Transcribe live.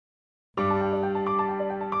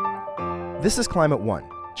This is Climate One,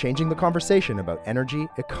 changing the conversation about energy,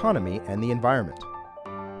 economy, and the environment.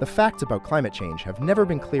 The facts about climate change have never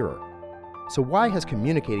been clearer. So why has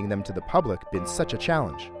communicating them to the public been such a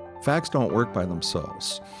challenge? Facts don't work by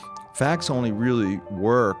themselves. Facts only really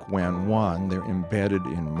work when, one, they're embedded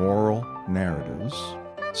in moral narratives.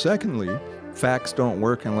 Secondly, facts don't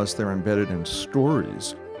work unless they're embedded in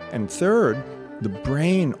stories. And third, the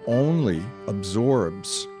brain only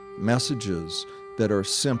absorbs messages that are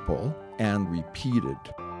simple and repeated.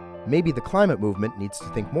 Maybe the climate movement needs to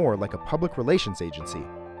think more like a public relations agency.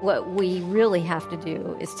 What we really have to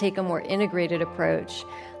do is take a more integrated approach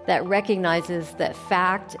that recognizes that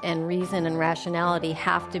fact and reason and rationality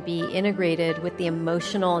have to be integrated with the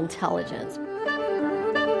emotional intelligence.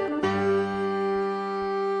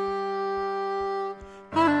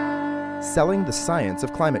 Selling the science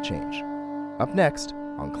of climate change. Up next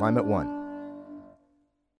on Climate One.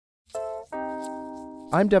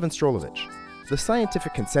 I'm Devin Strolovich. The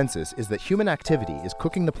scientific consensus is that human activity is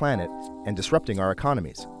cooking the planet and disrupting our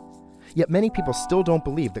economies. Yet many people still don't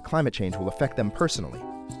believe that climate change will affect them personally,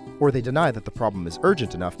 or they deny that the problem is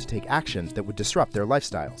urgent enough to take action that would disrupt their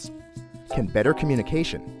lifestyles. Can better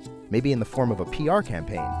communication, maybe in the form of a PR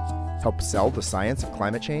campaign, help sell the science of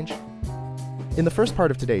climate change? In the first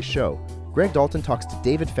part of today's show, Greg Dalton talks to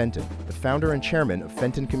David Fenton, the founder and chairman of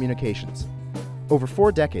Fenton Communications. Over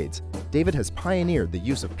 4 decades, David has pioneered the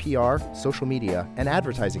use of PR, social media, and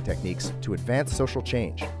advertising techniques to advance social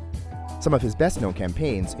change. Some of his best-known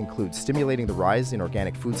campaigns include stimulating the rise in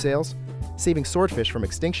organic food sales, saving swordfish from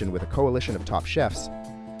extinction with a coalition of top chefs,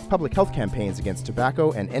 public health campaigns against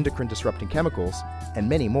tobacco and endocrine-disrupting chemicals, and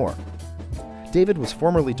many more. David was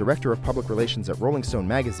formerly director of public relations at Rolling Stone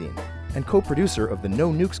magazine and co-producer of the No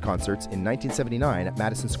Nukes concerts in 1979 at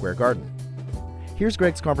Madison Square Garden. Here's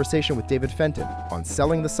Greg's conversation with David Fenton on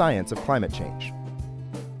selling the science of climate change.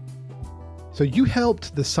 So you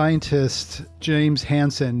helped the scientist James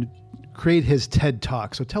Hansen create his TED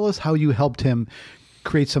Talk. So tell us how you helped him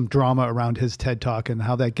create some drama around his TED Talk and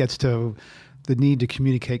how that gets to the need to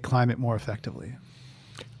communicate climate more effectively.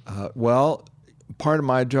 Well, part of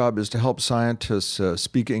my job is to help scientists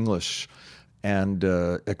speak English and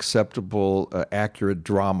acceptable, accurate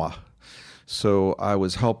drama. So I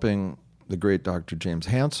was helping the great Dr. James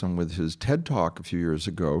Hansen with his TED Talk a few years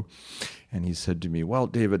ago, and he said to me, well,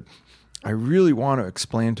 David, I really want to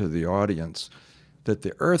explain to the audience that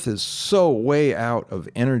the Earth is so way out of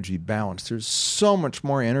energy balance. There's so much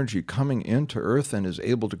more energy coming into Earth than is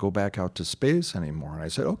able to go back out to space anymore. And I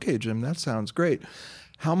said, okay, Jim, that sounds great.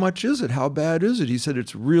 How much is it? How bad is it? He said,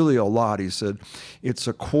 it's really a lot. He said, it's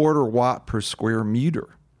 1/4 watt per square meter.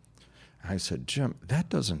 I said, Jim, that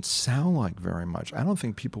doesn't sound like very much. I don't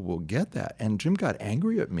think people will get that. And Jim got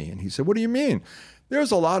angry at me, and he said, what do you mean?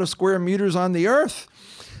 There's a lot of square meters on the Earth.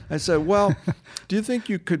 I said, well, do you think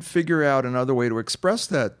you could figure out another way to express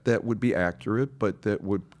that that would be accurate, but that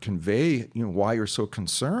would convey, why you're so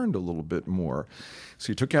concerned a little bit more? So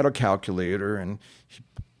he took out a calculator, and he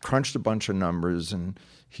crunched a bunch of numbers, and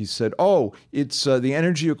he said, it's the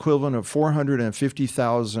energy equivalent of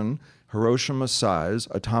 450,000 Hiroshima-size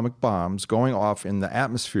atomic bombs going off in the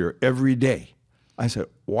atmosphere every day. I said,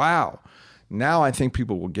 wow, now I think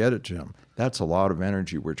people will get it, Jim. That's a lot of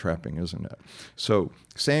energy we're trapping, isn't it? So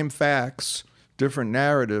same facts, different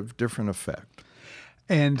narrative, different effect.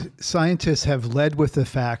 And scientists have led with the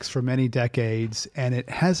facts for many decades, and it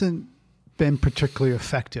hasn't been particularly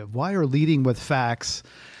effective. Why are leading with facts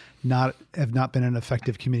have not been an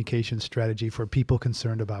effective communication strategy for people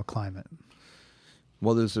concerned about climate?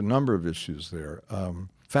 Well, there's a number of issues there.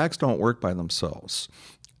 Facts don't work by themselves.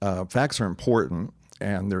 Facts are important,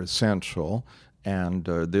 and they're essential, and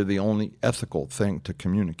they're the only ethical thing to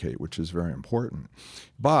communicate, which is very important.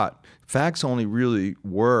 But facts only really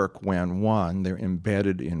work when, one, they're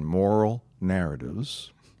embedded in moral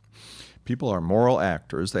narratives. People are moral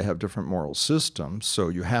actors. They have different moral systems, so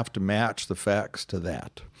you have to match the facts to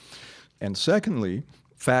that. And secondly,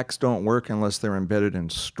 facts don't work unless they're embedded in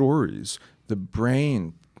stories. The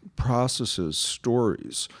brain processes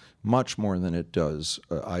stories much more than it does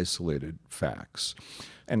isolated facts.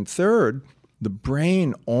 And third, the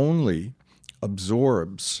brain only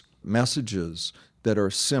absorbs messages that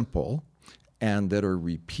are simple and that are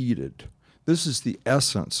repeated. This is the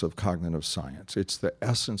essence of cognitive science. It's the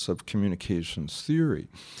essence of communications theory.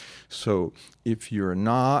 So if you're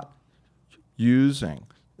not using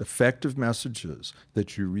effective messages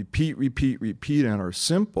that you repeat, and are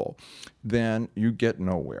simple, then you get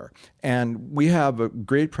nowhere. And we have a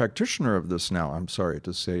great practitioner of this now, I'm sorry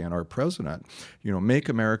to say, in our president. Make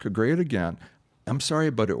America great again. I'm sorry,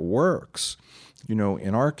 but it works. In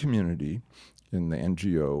our community, in the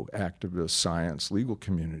NGO, activist, science, legal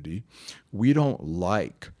community, we don't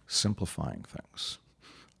like simplifying things.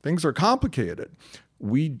 Things are complicated.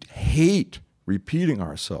 We hate repeating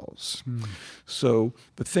ourselves. So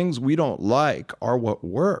the things we don't like are what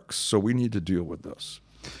works. So we need to deal with this.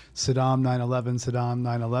 Saddam 9/11, Saddam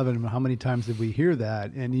 9/11. How many times did we hear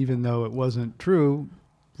that? And even though it wasn't true,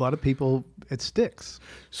 a lot of people, it sticks.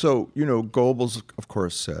 So, Goebbels, of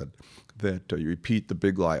course, said that you repeat the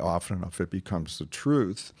big lie often enough, it becomes the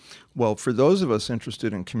truth. Well, for those of us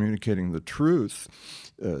interested in communicating the truth,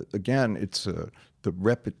 again, it's the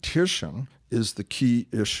repetition is the key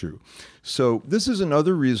issue. So this is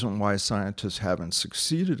another reason why scientists haven't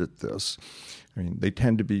succeeded at this. I mean, they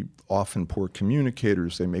tend to be often poor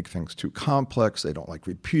communicators. They make things too complex. They don't like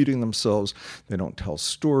repeating themselves. They don't tell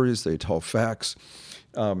stories. They tell facts.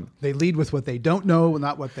 They lead with what they don't know,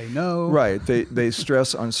 not what they know. Right. They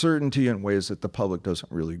stress uncertainty in ways that the public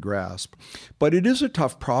doesn't really grasp. But it is a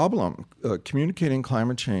tough problem. Communicating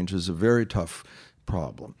climate change is a very tough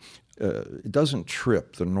problem. It doesn't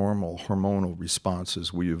trip the normal hormonal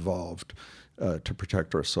responses we evolved to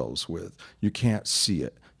protect ourselves with. You can't see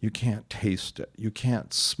it. You can't taste it. You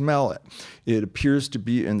can't smell it. It appears to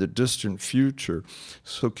be in the distant future.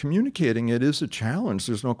 So communicating it is a challenge.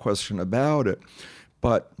 There's no question about it.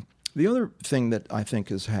 But the other thing that I think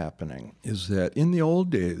is happening is that in the old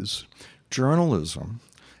days, journalism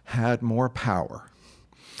had more power,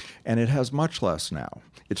 and it has much less now.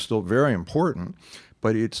 It's still very important,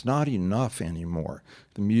 but it's not enough anymore.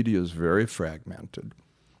 The media is very fragmented.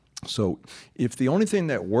 So if the only thing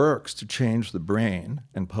that works to change the brain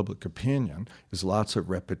and public opinion is lots of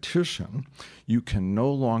repetition, you can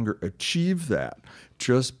no longer achieve that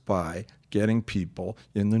just by getting people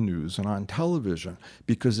in the news and on television,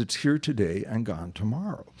 because it's here today and gone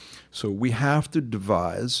tomorrow. So we have to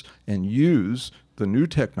devise and use the new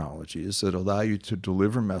technologies that allow you to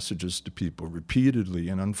deliver messages to people repeatedly.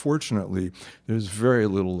 And unfortunately, there's very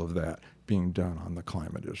little of that being done on the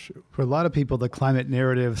climate issue. For a lot of people, the climate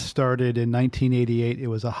narrative started in 1988. It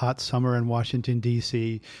was a hot summer in Washington,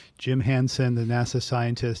 D.C. Jim Hansen, the NASA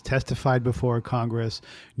scientist, testified before Congress.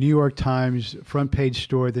 New York Times front page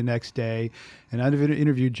story the next day. And I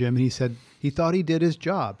interviewed Jim, and he said he thought he did his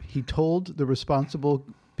job. He told the responsible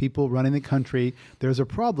people running the country there's a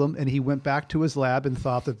problem, and he went back to his lab and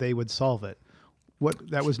thought that they would solve it.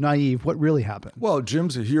 That was naive. What really happened? Well,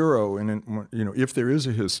 Jim's a hero, and if there is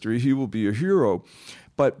a history, he will be a hero.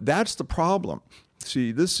 But that's the problem.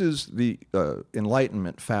 See, this is the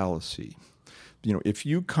Enlightenment fallacy. If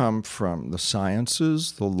you come from the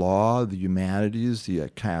sciences, the law, the humanities, the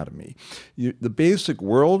academy, the basic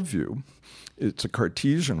worldview, it's a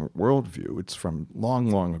Cartesian worldview, it's from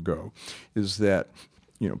long, long ago, is that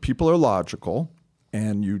people are logical,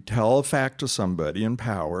 and you tell a fact to somebody in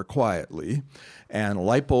power quietly, and a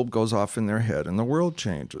light bulb goes off in their head and the world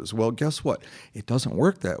changes. Well, guess what? It doesn't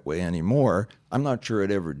work that way anymore. I'm not sure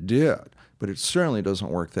it ever did, but it certainly doesn't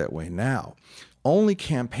work that way now. Only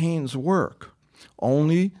campaigns work.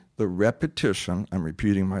 Only the repetition, I'm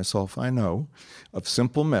repeating myself, I know, of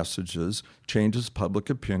simple messages changes public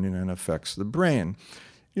opinion and affects the brain.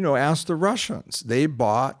 Ask the Russians. They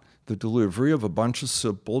bought the delivery of a bunch of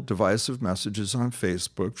simple, divisive messages on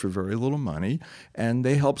Facebook for very little money, and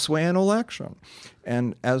they help sway an election.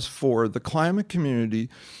 And as for the climate community,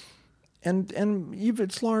 and even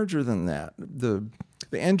it's larger than that, the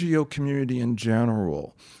NGO community in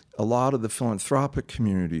general, a lot of the philanthropic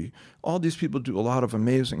community, all these people do a lot of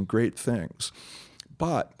amazing, great things.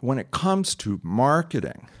 But when it comes to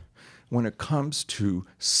marketing, when it comes to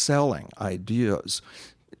selling ideas,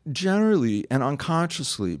 generally and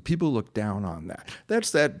unconsciously, people look down on that. That's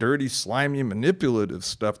that dirty, slimy, manipulative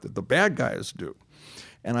stuff that the bad guys do.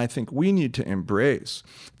 And I think we need to embrace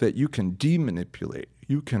that you can demanipulate,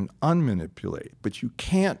 you can unmanipulate, but you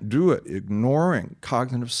can't do it ignoring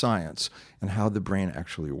cognitive science and how the brain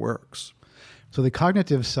actually works. So the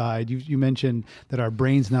cognitive side, you mentioned that our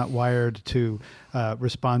brain's not wired to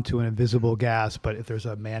respond to an invisible gas, but if there's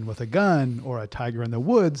a man with a gun or a tiger in the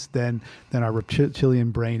woods, then our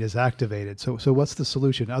reptilian brain is activated. So what's the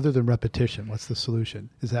solution? Other than repetition, what's the solution?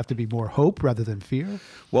 Does it have to be more hope rather than fear?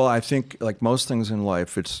 Well, I think like most things in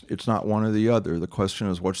life, it's not one or the other. The question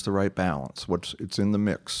is, what's the right balance? It's in the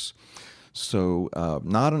mix. So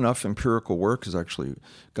not enough empirical work has actually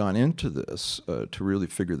gone into this to really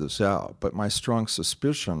figure this out. But my strong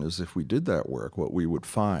suspicion is if we did that work, what we would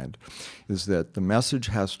find is that the message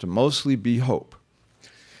has to mostly be hope.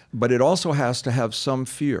 But it also has to have some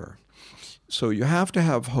fear. So you have to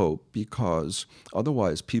have hope because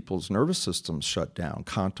otherwise people's nervous systems shut down,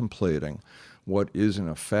 contemplating what is in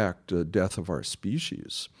effect the death of our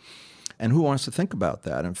species. And who wants to think about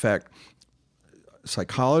that? In fact,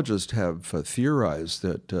 psychologists have theorized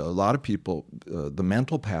that a lot of people, the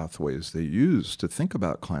mental pathways they use to think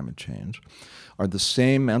about climate change are the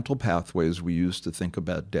same mental pathways we use to think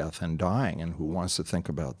about death and dying, and who wants to think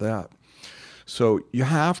about that? So you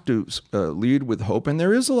have to lead with hope, and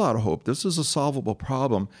there is a lot of hope. This is a solvable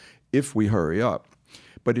problem if we hurry up.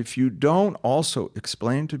 But if you don't also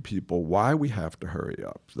explain to people why we have to hurry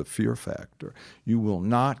up, the fear factor, you will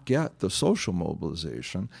not get the social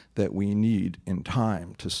mobilization that we need in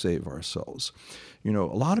time to save ourselves. You know,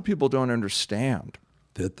 a lot of people don't understand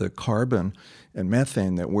that the carbon and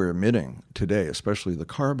methane that we're emitting today, especially the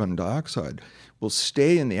carbon dioxide, will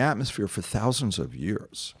stay in the atmosphere for thousands of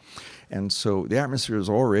years. And so the atmosphere is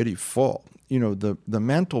already full. You know, the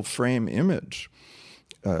mental frame image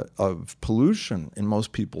of pollution in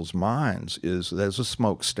most people's minds is there's a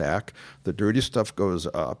smokestack, the dirty stuff goes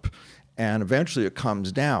up, and eventually it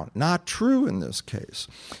comes down. Not true in this case.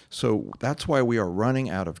 So that's why we are running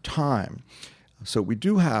out of time. So we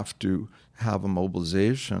do have to have a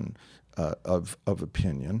mobilization of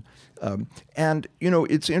opinion. And, you know,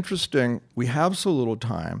 it's interesting, we have so little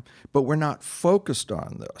time, but we're not focused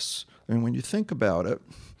on this. I mean, when you think about it,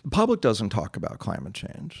 the public doesn't talk about climate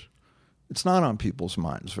change. It's not on people's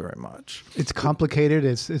minds very much. It's complicated,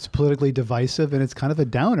 it's politically divisive, and it's kind of a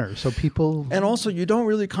downer. So people... And also, you don't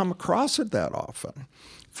really come across it that often.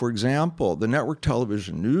 For example, the network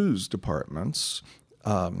television news departments,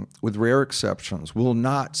 with rare exceptions, will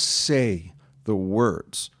not say the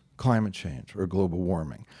words climate change or global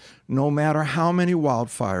warming. No matter how many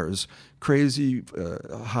wildfires, crazy,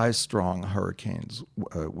 high-strung hurricanes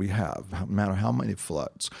we have, no matter how many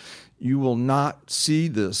floods, you will not see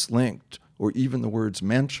this linked or even the words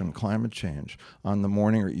mention climate change on the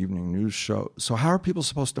morning or evening news show. So how are people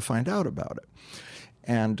supposed to find out about it?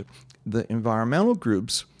 And the environmental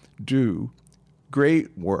groups do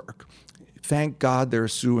great work. Thank God they're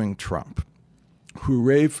suing Trump.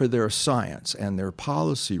 Hooray for their science and their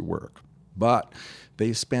policy work. But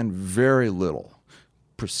they spend very little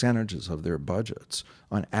percentages of their budgets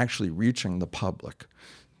on actually reaching the public.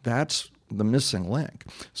 That's the missing link.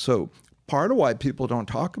 So part of why people don't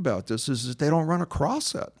talk about this is that they don't run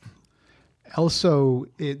across it. Also,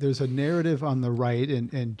 there's a narrative on the right,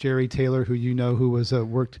 and Jerry Taylor, who you know, who was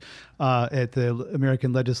worked at the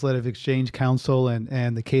American Legislative Exchange Council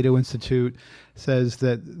and the Cato Institute, says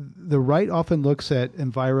that the right often looks at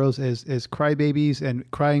enviros as crybabies and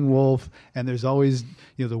crying wolf, and there's always,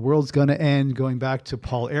 you know, the world's going to end, going back to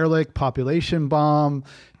Paul Ehrlich, population bomb,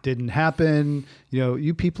 didn't happen. You know,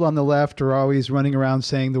 you people on the left are always running around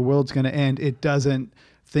saying the world's going to end. It doesn't.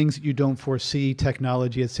 Things that you don't foresee,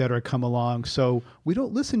 technology, et cetera, come along. So we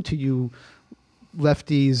don't listen to you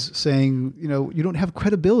lefties saying, you know, you don't have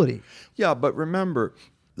credibility. Yeah, but remember,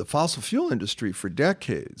 the fossil fuel industry for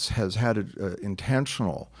decades has had an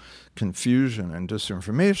intentional confusion and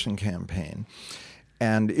disinformation campaign,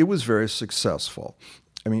 and it was very successful.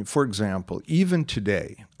 I mean, for example, even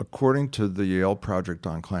today, according to the Yale Project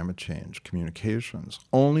on Climate Change Communications,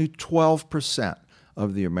 only 12%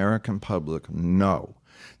 of the American public know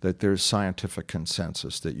that there's scientific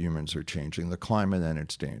consensus that humans are changing the climate and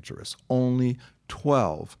it's dangerous. Only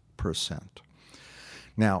 12%.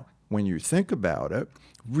 Now, when you think about it,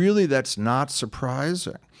 really that's not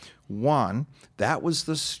surprising. One, that was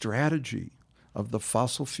the strategy of the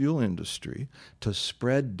fossil fuel industry to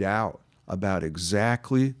spread doubt about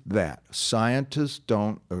exactly that. Scientists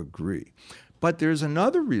don't agree. But there's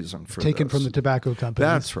another reason for Taken this. From the tobacco companies.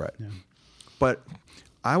 That's right. Yeah. But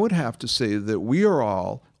I would have to say that we are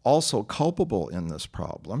all also culpable in this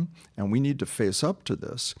problem, and we need to face up to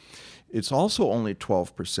this. It's also only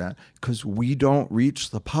 12% because we don't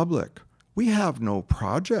reach the public. We have no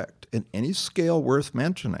project in any scale worth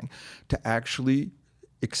mentioning to actually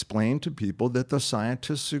explain to people that the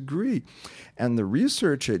scientists agree. And the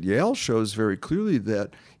research at Yale shows very clearly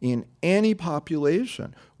that in any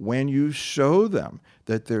population, when you show them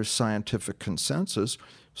that there's scientific consensus,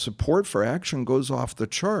 support for action goes off the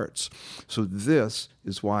charts. So this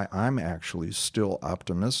is why I'm actually still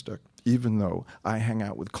optimistic, even though I hang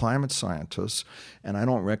out with climate scientists, and I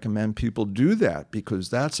don't recommend people do that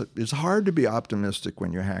because it's hard to be optimistic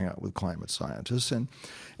when you hang out with climate scientists, and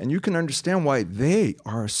you can understand why they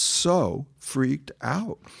are so freaked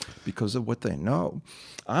out because of what they know.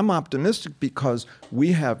 I'm optimistic because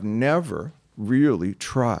we have never really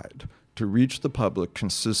tried to reach the public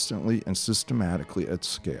consistently and systematically at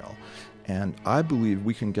scale. And I believe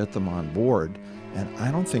we can get them on board, and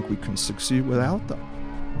I don't think we can succeed without them.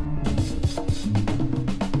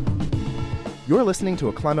 You're listening to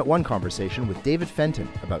a Climate One conversation with David Fenton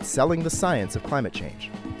about selling the science of climate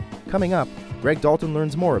change. Coming up, Greg Dalton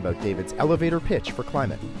learns more about David's elevator pitch for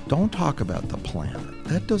climate. Don't talk about the planet.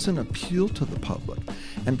 That doesn't appeal to the public.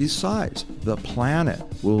 And besides, the planet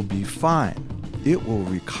will be fine. It will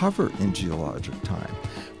recover in geologic time.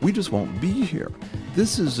 We just won't be here.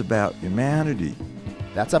 This is about humanity.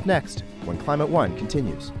 That's up next when Climate One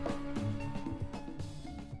continues.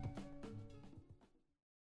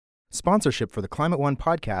 Sponsorship for the Climate One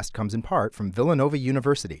podcast comes in part from Villanova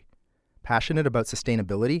University. Passionate about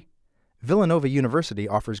sustainability? Villanova University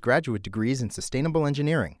offers graduate degrees in sustainable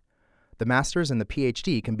engineering. The master's and the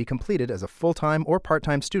PhD can be completed as a full-time or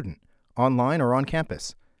part-time student, online or on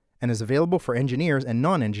campus, and is available for engineers and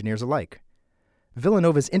non-engineers alike.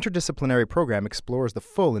 Villanova's interdisciplinary program explores the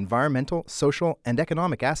full environmental, social, and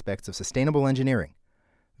economic aspects of sustainable engineering.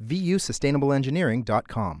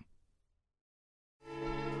 VUSustainableEngineering.com.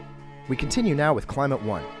 We continue now with Climate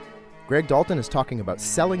One. Greg Dalton is talking about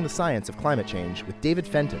selling the science of climate change with David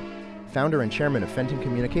Fenton, founder and chairman of Fenton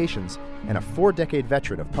Communications, and a 4-decade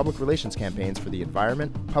veteran of public relations campaigns for the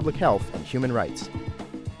environment, public health, and human rights.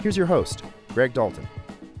 Here's your host, Greg Dalton.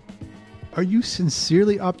 Are you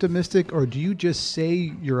sincerely optimistic, or do you just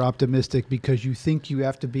say you're optimistic because you think you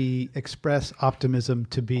have to express optimism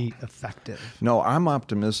to be effective? No, I'm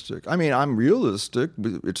optimistic. I mean, I'm realistic.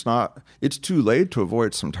 It's too late to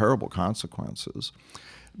avoid some terrible consequences.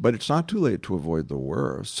 But it's not too late to avoid the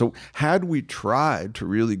worst. So had we tried to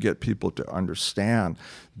really get people to understand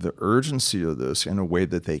the urgency of this in a way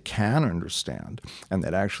that they can understand and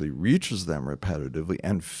that actually reaches them repetitively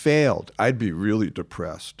and failed, I'd be really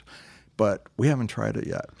depressed. But we haven't tried it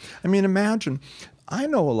yet. I mean, imagine, I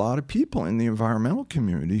know a lot of people in the environmental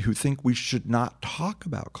community who think we should not talk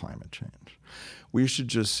about climate change. We should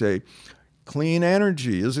just say, clean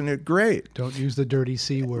energy, isn't it great? Don't use the dirty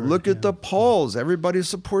C word. Look at the polls. Everybody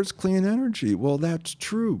supports clean energy. Well, that's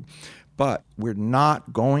true. But we're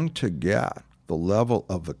not going to get the level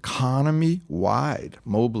of economy-wide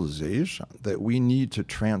mobilization that we need to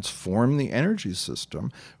transform the energy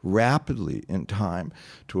system rapidly in time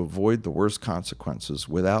to avoid the worst consequences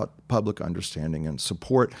without public understanding and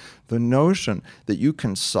support. The notion that you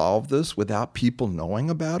can solve this without people knowing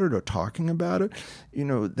about it or talking about it,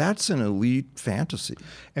 that's an elite fantasy.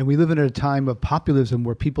 And we live in a time of populism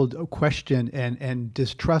where people question and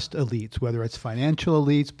distrust elites, whether it's financial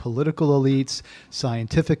elites, political elites,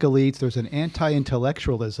 scientific elites. There's an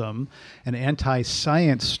anti-intellectualism, an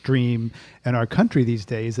anti-science stream in our country these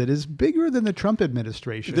days that is bigger than the Trump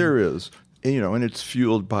administration. There is. And it's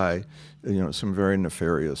fueled by, some very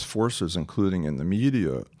nefarious forces, including in the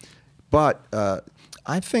media. But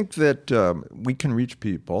I think that we can reach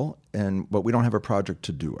people, but we don't have a project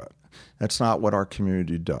to do it. That's not what our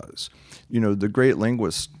community does. The great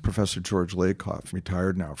linguist, Professor George Lakoff,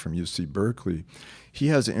 retired now from UC Berkeley, he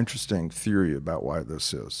has an interesting theory about why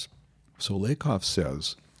this is. So Lakoff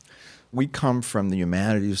says, we come from the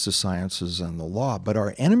humanities, the sciences, and the law, but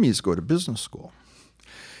our enemies go to business school.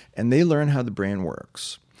 And they learn how the brain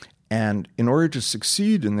works. And in order to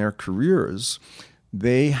succeed in their careers,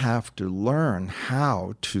 they have to learn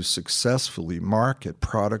how to successfully market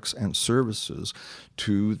products and services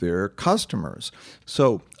to their customers.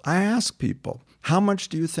 So I ask people, how much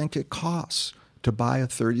do you think it costs to buy a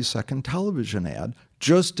 30-second television ad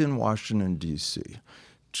just in Washington, D.C.,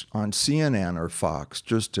 on CNN or Fox,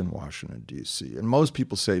 just in Washington, D.C.? And most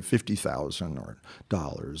people say $50,000 or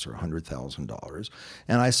 $100,000.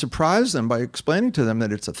 And I surprise them by explaining to them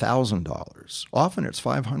that it's $1,000. Often it's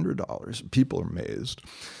 $500. People are amazed.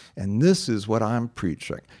 And this is what I'm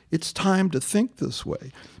preaching. It's time to think this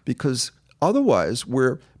way, because otherwise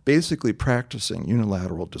we're basically practicing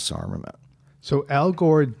unilateral disarmament. So Al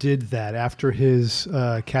Gore did that after his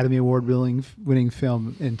Academy Award winning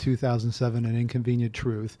film in 2007, An Inconvenient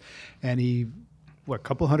Truth. And he, a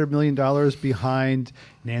couple $100 million behind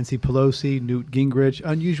Nancy Pelosi, Newt Gingrich,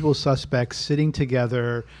 unusual suspects sitting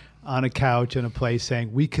together on a couch in a place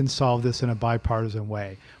saying, we can solve this in a bipartisan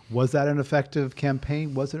way. Was that an effective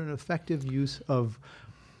campaign? Was it an effective use of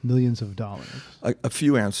millions of dollars? A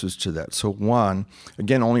few answers to that. So one,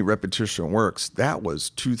 again, only repetition works. That was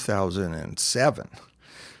 2007.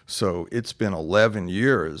 So it's been 11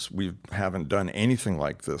 years. We haven't done anything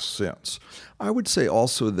like this since. I would say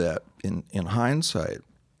also that in hindsight,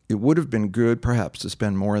 it would have been good perhaps to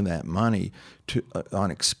spend more of that money on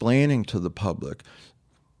explaining to the public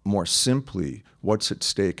more simply what's at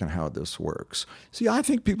stake and how this works. See, I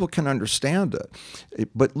think people can understand it.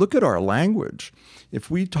 But look at our language. If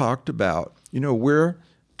we talked about, we're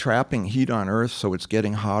trapping heat on Earth so it's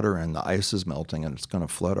getting hotter and the ice is melting and it's going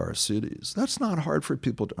to flood our cities, that's not hard for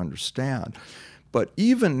people to understand. But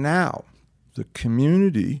even now, the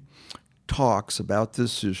community talks about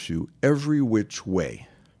this issue every which way.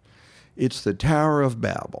 It's the Tower of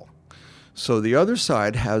Babel. So the other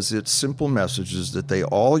side has its simple messages that they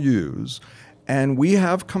all use, and we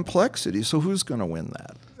have complexity. So who's going to win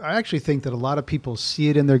that? I actually think that a lot of people see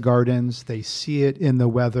it in their gardens. They see it in the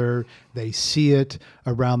weather. They see it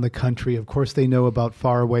around the country. Of course, they know about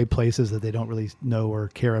faraway places that they don't really know or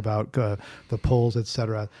care about, the poles, et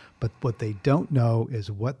cetera. But what they don't know is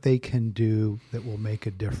what they can do that will make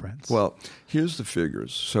a difference. Well, here's the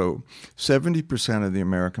figures. So 70% of the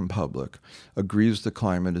American public agrees the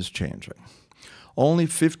climate is changing. Only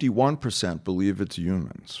 51% believe it's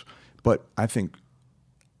humans. But I think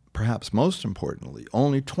perhaps most importantly,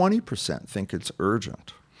 only 20% think it's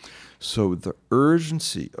urgent. So the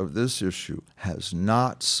urgency of this issue has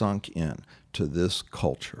not sunk in to this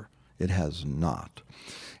culture. It has not.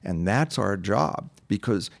 And that's our job,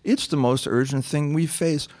 because it's the most urgent thing we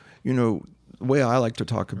face. You know, the way I like to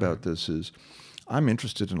talk about this is I'm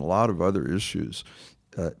interested in a lot of other issues,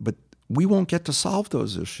 but we won't get to solve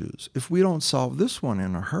those issues if we don't solve this one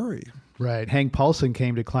in a hurry. Right. Hank Paulson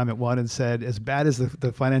came to Climate One and said, as bad as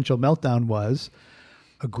the financial meltdown was,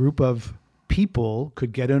 a group of people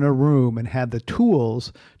could get in a room and had the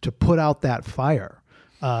tools to put out that fire.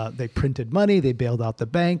 They printed money, they bailed out the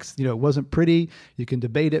banks. You know, it wasn't pretty. You can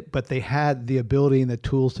debate it, but they had the ability and the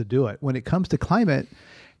tools to do it. When it comes to climate,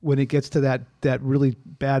 when it gets to that really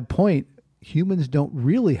bad point, humans don't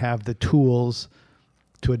really have the tools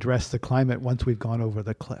to address the climate once we've gone over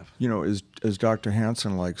the cliff. You know, as Dr.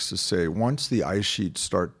 Hansen likes to say, once the ice sheets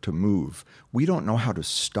start to move, we don't know how to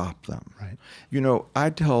stop them. Right. You know,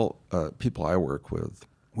 I tell people I work with,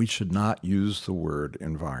 we should not use the word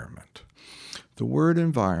environment. The word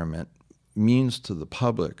environment means to the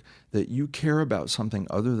public that you care about something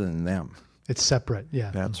other than them. It's separate,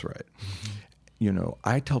 yeah. That's right. Mm-hmm. You know,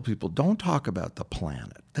 I tell people, don't talk about the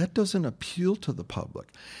planet. That doesn't appeal to the public.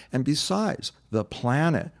 And besides, the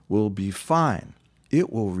planet will be fine.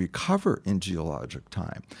 It will recover in geologic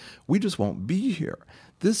time. We just won't be here.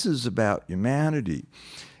 This is about humanity.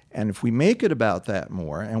 And if we make it about that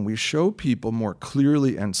more, and we show people more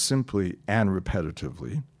clearly and simply and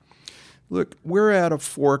repetitively, look, we're at a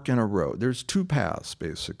fork in a road. There's two paths,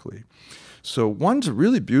 basically. So one's a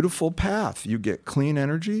really beautiful path. You get clean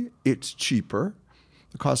energy. It's cheaper.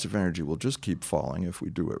 The cost of energy will just keep falling if we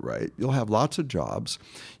do it right. You'll have lots of jobs.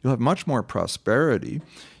 You'll have much more prosperity.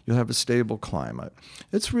 You'll have a stable climate.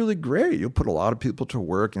 It's really great. You'll put a lot of people to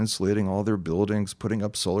work insulating all their buildings, putting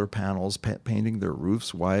up solar panels, painting their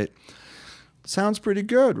roofs white. Sounds pretty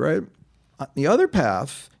good, right? The other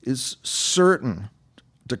path is certain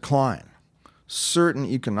decline. Certain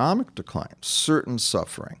economic decline, certain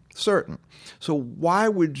suffering, certain. So why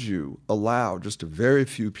would you allow just a very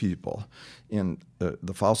few people in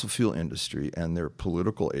the fossil fuel industry and their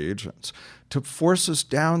political agents to force us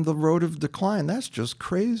down the road of decline? That's just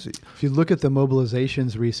crazy. If you look at the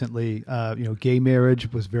mobilizations recently, gay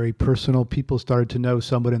marriage was very personal. People started to know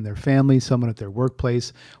someone in their family, someone at their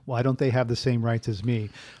workplace. Why don't they have the same rights as me?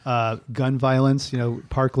 Gun violence,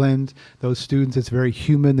 Parkland, those students, it's very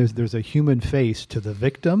human. There's a human face to the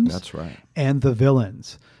victims. That's right. And the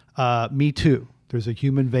villains. Me Too. There's a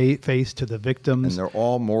human face to the victims. And they're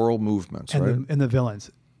all moral movements, right? And the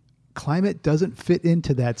villains. Climate doesn't fit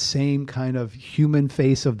into that same kind of human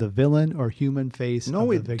face of the villain or human face of the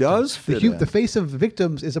victim. No, it does fit in. The face of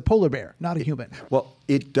victims is a polar bear, not a human. Well,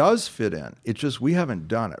 it does fit in. It's just we haven't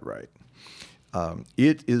done it right.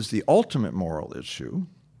 It is the ultimate moral issue,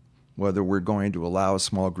 whether we're going to allow a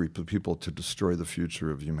small group of people to destroy the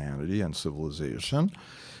future of humanity and civilization.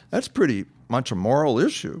 That's pretty much a moral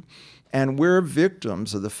issue. And we're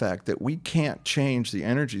victims of the fact that we can't change the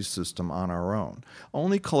energy system on our own.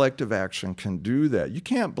 Only collective action can do that. You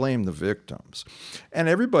can't blame the victims. And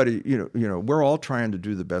everybody, we're all trying to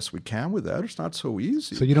do the best we can with that. It's not so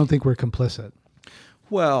easy. So you don't think we're complicit?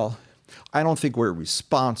 Well, I don't think we're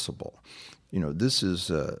responsible. This is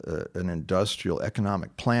an industrial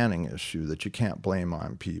economic planning issue that you can't blame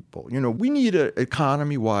on people. We need an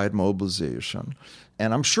economy-wide mobilization,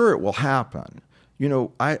 and I'm sure it will happen.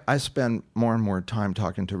 I spend more and more time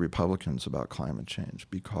talking to Republicans about climate change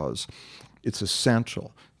because it's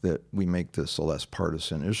essential that we make this a less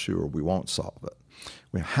partisan issue or we won't solve it.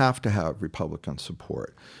 We have to have Republican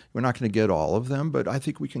support. We're not going to get all of them, but I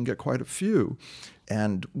think we can get quite a few.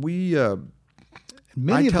 And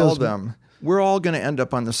I tell them, we're all going to end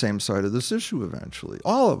up on the same side of this issue eventually.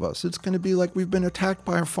 All of us. It's going to be like we've been attacked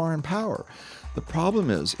by a foreign power. The problem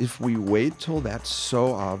is, if we wait till that's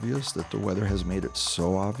so obvious, that the weather has made it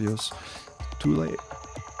so obvious, too late.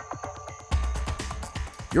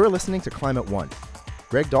 You're listening to Climate One.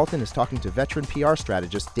 Greg Dalton is talking to veteran PR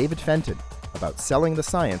strategist David Fenton about selling the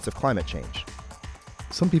science of climate change.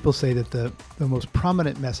 Some people say that the most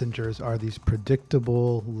prominent messengers are these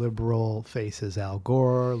predictable liberal faces, Al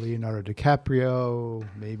Gore, Leonardo DiCaprio,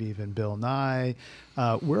 maybe even Bill Nye.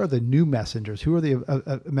 Where are the new messengers? Who are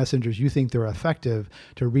the messengers you think they're effective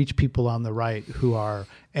to reach people on the right who are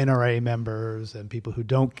NRA members and people who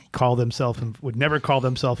don't call themselves and would never call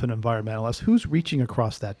themselves an environmentalist? Who's reaching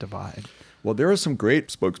across that divide? Well, there are some great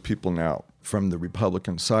spokespeople now from the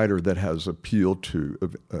Republican side that has appealed to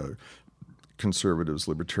conservatives,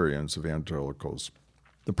 libertarians, evangelicals.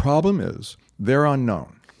 The problem is they're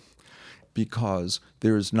unknown because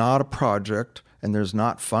there is not a project and there's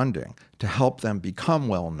not funding to help them become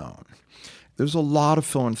well known. There's a lot of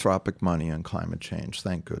philanthropic money in climate change,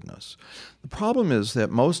 thank goodness. The problem is that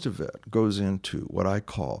most of it goes into what I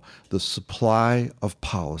call the supply of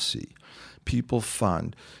policy. People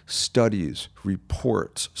fund studies,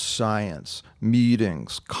 reports, science,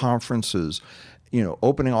 meetings, conferences,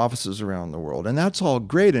 opening offices around the world. And that's all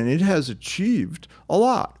great, and it has achieved a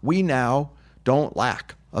lot. We now don't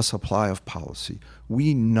lack a supply of policy.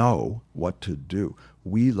 We know what to do.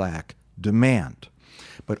 We lack demand.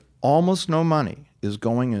 But almost no money is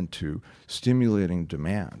going into stimulating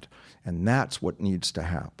demand, and that's what needs to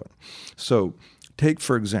happen. So take,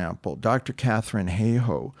 for example, Dr. Katharine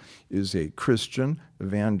Hayhoe is a Christian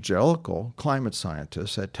evangelical climate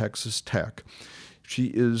scientist at Texas Tech. She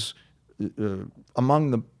is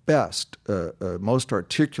among the best, most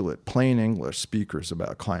articulate, plain English speakers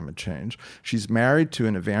about climate change. She's married to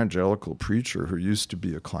an evangelical preacher who used to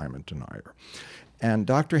be a climate denier. And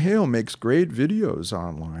Dr. Hayhoe makes great videos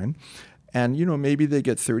online. And, maybe they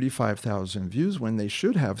get 35,000 views when they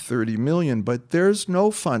should have 30 million, but there's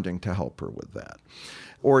no funding to help her with that.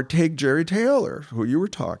 Or take Jerry Taylor, who you were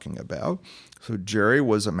talking about. So Jerry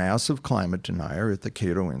was a massive climate denier at the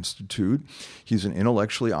Cato Institute. He's an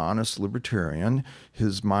intellectually honest libertarian.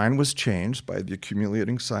 His mind was changed by the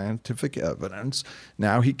accumulating scientific evidence.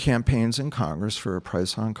 Now he campaigns in Congress for a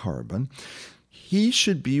price on carbon. He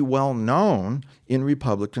should be well known in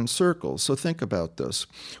Republican circles. So think about this.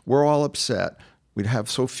 We're all upset we'd have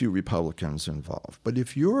so few Republicans involved. But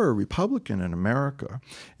if you're a Republican in America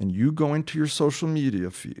and you go into your social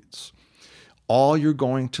media feeds, all you're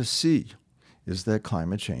going to see is that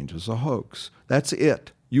climate change is a hoax. That's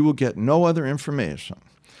it. You will get no other information.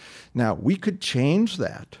 Now, we could change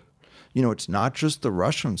that. It's not just the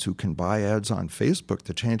Russians who can buy ads on Facebook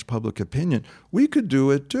to change public opinion. We could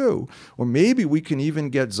do it too. Or maybe we can even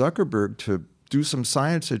get Zuckerberg to do some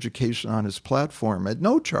science education on his platform at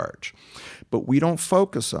no charge. But we don't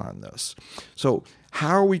focus on this. So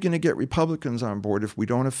how are we going to get Republicans on board if we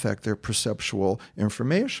don't affect their perceptual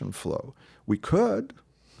information flow? We could.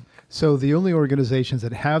 So the only organizations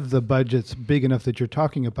that have the budgets big enough that you're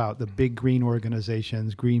talking about, the big green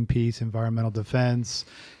organizations, Greenpeace, Environmental Defense,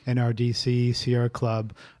 NRDC, Sierra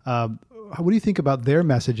Club, what do you think about their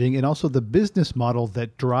messaging and also the business model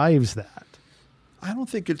that drives that? I don't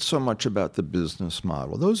think it's so much about the business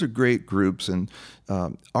model. Those are great groups, and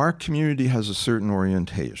our community has a certain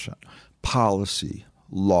orientation: policy,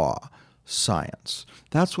 law, science.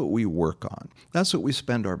 That's what we work on. That's what we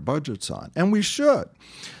spend our budgets on, and we should.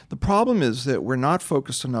 The problem is that we're not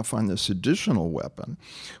focused enough on this additional weapon,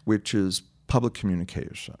 which is public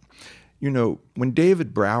communication. When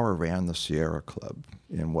David Brower ran the Sierra Club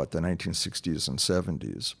in the 1960s and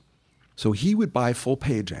 70s, so he would buy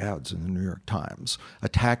full-page ads in the New York Times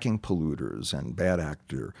attacking polluters and bad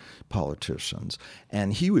actor politicians,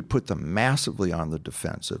 and he would put them massively on the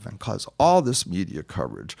defensive and cause all this media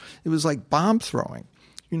coverage. It was like bomb throwing.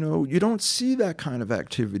 You don't see that kind of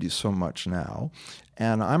activity so much now,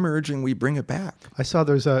 and I'm urging we bring it back. I saw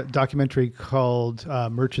there's a documentary called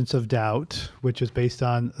Merchants of Doubt, which is based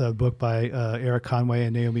on a book by Eric Conway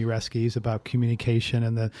and Naomi Reskes about communication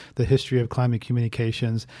and the history of climate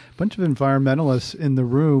communications. A bunch of environmentalists in the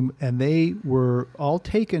room, and they were all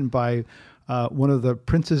taken by one of the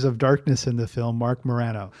princes of darkness in the film, Mark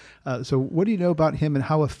Morano. So what do you know about him and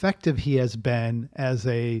how effective he has been as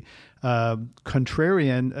a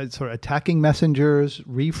contrarian, sort of attacking messengers,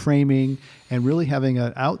 reframing, and really having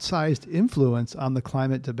an outsized influence on the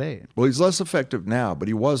climate debate? Well, he's less effective now, but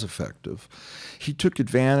he was effective. He took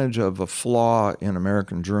advantage of a flaw in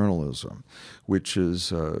American journalism, which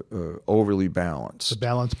is overly balanced. The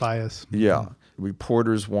balance bias. Yeah.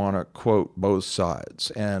 Reporters want to quote both sides.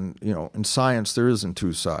 And, in science, there isn't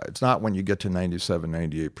two sides, not when you get to 97,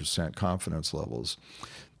 98% confidence levels.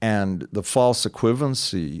 And the false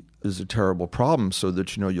equivalency is a terrible problem, so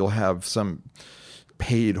that, you'll have some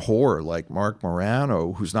paid whore like Mark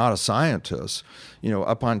Morano, who's not a scientist,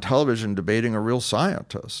 up on television debating a real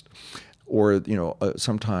scientist. Or,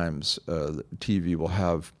 sometimes TV will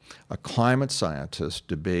have a climate scientist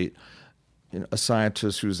debate a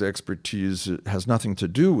scientist whose expertise has nothing to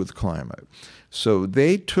do with climate. So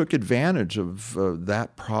they took advantage of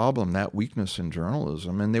that problem, that weakness in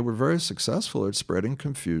journalism, and they were very successful at spreading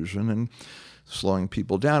confusion and slowing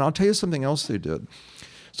people down. I'll tell you something else they did.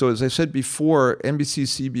 So as I said before, NBC,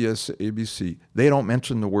 CBS, ABC, they don't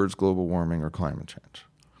mention the words global warming or climate change.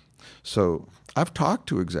 So I've talked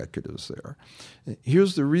to executives there.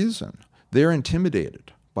 Here's the reason. They're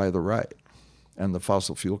intimidated by the right and the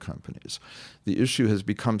fossil fuel companies. The issue has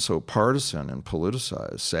become so partisan and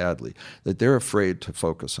politicized, sadly, that they're afraid to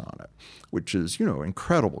focus on it, which is,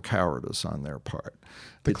 incredible cowardice on their part.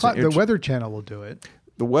 The Weather Channel will do it.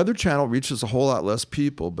 The Weather Channel reaches a whole lot less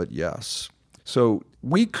people, but yes. So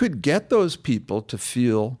we could get those people to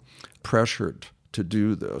feel pressured to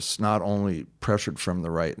do this, not only pressured from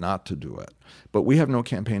the right not to do it, but we have no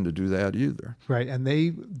campaign to do that either. Right,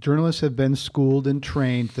 and journalists have been schooled and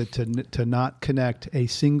trained to not connect a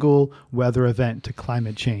single weather event to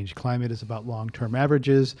climate change. Climate is about long-term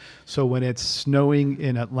averages, so when it's snowing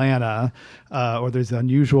in Atlanta or there's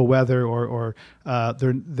unusual weather, or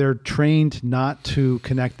they're trained not to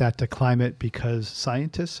connect that to climate because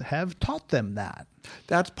scientists have taught them that.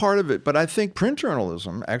 That's part of it. But I think print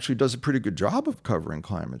journalism actually does a pretty good job of covering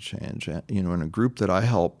climate change. In a group that I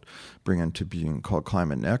helped bring into being called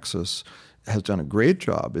Climate Nexus has done a great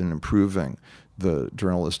job in improving the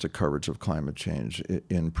journalistic coverage of climate change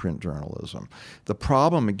in print journalism. The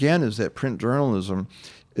problem, again, is that print journalism,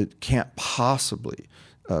 it can't possibly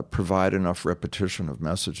provide enough repetition of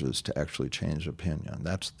messages to actually change opinion.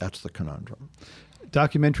 That's the conundrum.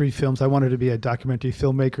 Documentary films. I wanted to be a documentary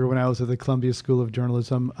filmmaker when I was at the Columbia School of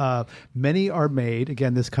Journalism. Many are made.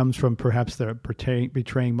 Again, this comes from perhaps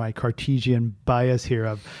betraying my Cartesian bias here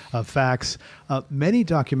of facts. Many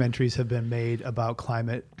documentaries have been made about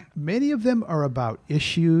climate. Many of them are about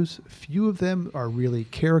issues. Few of them are really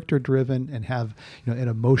character-driven and have an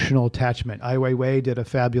emotional attachment. Ai Weiwei did a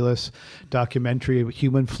fabulous documentary,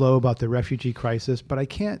 Human Flow, about the refugee crisis, but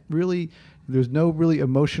there's no really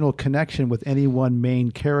emotional connection with any one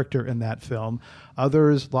main character in that film.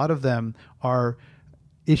 Others, a lot of them are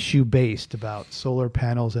issue-based about solar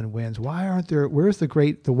panels and winds. Where's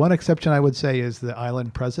the one exception I would say is The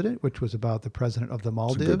Island President, which was about the president of the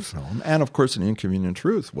Maldives. It's a good film. And of course, An Inconvenient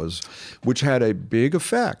Truth which had a big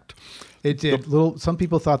effect. It did. Some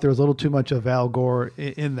people thought there was a little too much of Al Gore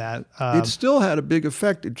in that. It still had a big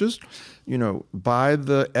effect. It just, by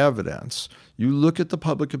the evidence, you look at the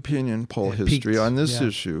public opinion poll history on this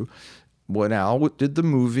issue. When Al did the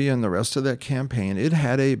movie and the rest of that campaign, it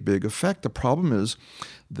had a big effect. The problem is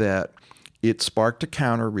that it sparked a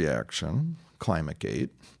counter reaction, ClimateGate,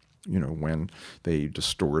 when they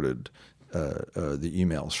distorted the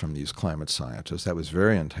emails from these climate scientists. That was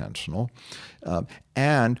very intentional.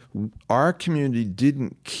 And our community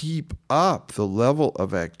didn't keep up the level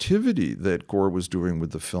of activity that Gore was doing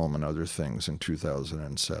with the film and other things in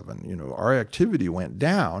 2007. Our activity went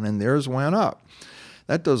down and theirs went up.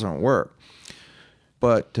 That doesn't work.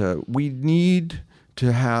 But we need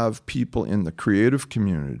to have people in the creative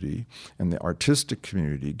community and the artistic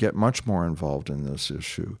community get much more involved in this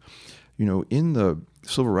issue. In the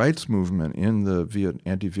civil rights movement, in the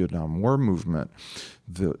anti-Vietnam War movement,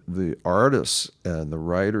 the artists and the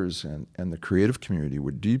writers and the creative community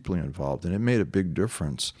were deeply involved, and it made a big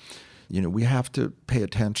difference. We have to pay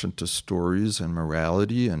attention to stories and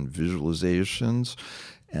morality and visualizations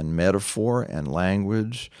and metaphor and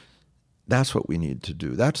language. That's what we need to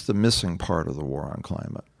do. That's the missing part of the war on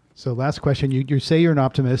climate. So last question, you say you're an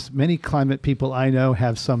optimist. Many climate people I know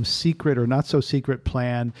have some secret or not so secret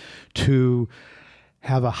plan to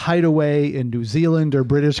have a hideaway in New Zealand or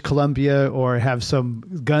British Columbia, or have some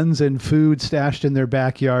guns and food stashed in their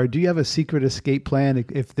backyard. Do you have a secret escape plan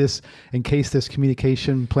in case this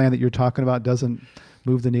communication plan that you're talking about doesn't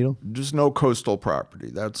move the needle? Just no coastal property,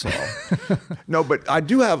 that's all. No, but I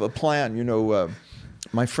do have a plan.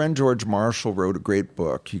 My friend George Marshall wrote a great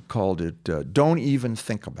book. He called it Don't Even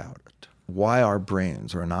Think About It, Why Our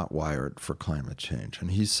Brains Are Not Wired for Climate Change. And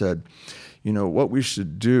he said, what we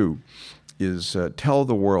should do is tell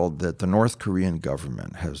the world that the North Korean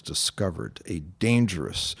government has discovered a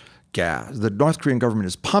dangerous gas. The North Korean government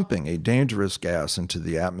is pumping a dangerous gas into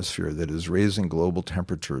the atmosphere that is raising global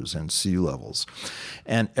temperatures and sea levels.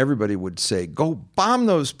 And everybody would say, go bomb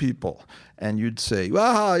those people. And you'd say,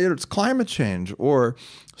 it's climate change. Or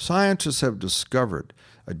scientists have discovered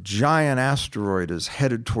a giant asteroid is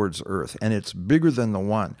headed towards Earth, and it's bigger than the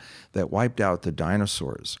one that wiped out the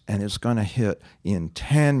dinosaurs, and it's going to hit in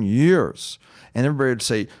 10 years. And everybody would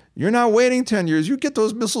say, you're not waiting 10 years. You get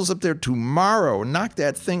those missiles up there tomorrow, knock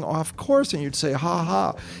that thing off course. And you'd say, ha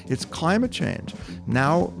ha, it's climate change.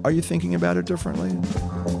 Now, are you thinking about it differently?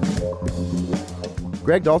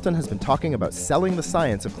 Greg Dalton has been talking about selling the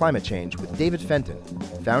science of climate change with David Fenton,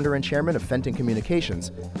 founder and chairman of Fenton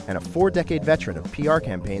Communications, and a 4-decade veteran of PR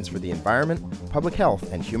campaigns for the environment, public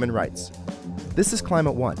health, and human rights. This is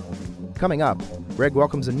Climate One. Coming up, Greg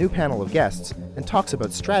welcomes a new panel of guests and talks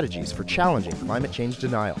about strategies for challenging climate change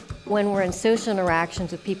denial. When we're in social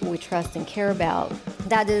interactions with people we trust and care about,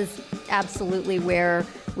 that is absolutely where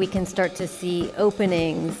we can start to see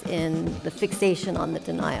openings in the fixation on the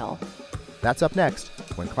denial. That's up next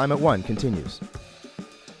when Climate One continues.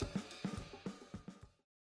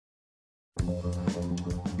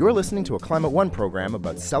 You're listening to a Climate One program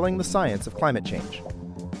about selling the science of climate change.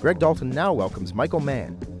 Greg Dalton now welcomes Michael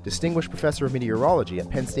Mann, Distinguished Professor of Meteorology at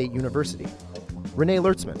Penn State University, Renee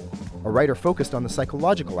Lertzman, a writer focused on the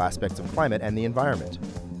psychological aspects of climate and the environment,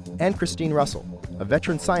 and Christine Russell, a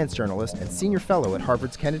veteran science journalist and senior fellow at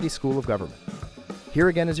Harvard's Kennedy School of Government. Here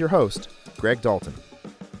again is your host, Greg Dalton.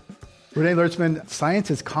 Renee Lertzman, science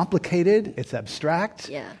is complicated, it's abstract.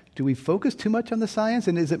 Yeah. Do we focus too much on the science,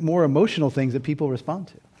 and is it more emotional things that people respond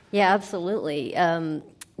to? Yeah, absolutely.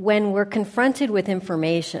 When we're confronted with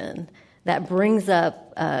information that brings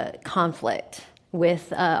up conflict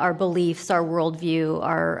with our beliefs, our worldview,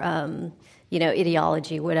 our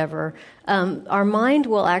ideology, whatever, our mind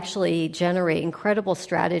will actually generate incredible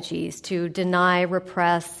strategies to deny,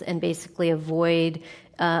 repress, and basically avoid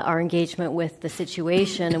our engagement with the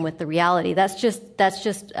situation and with the reality. That's just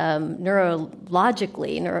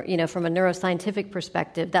neurologically, from a neuroscientific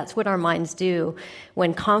perspective, that's what our minds do.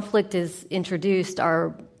 When conflict is introduced,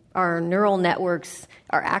 our neural networks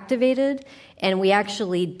are activated, and we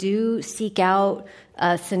actually do seek out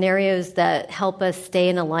scenarios that help us stay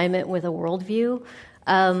in alignment with a worldview.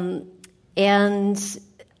 And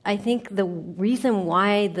I think the reason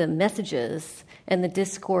why the messages and the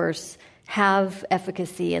discourse have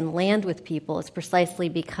efficacy and land with people is precisely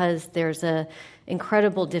because there's a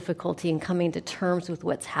incredible difficulty in coming to terms with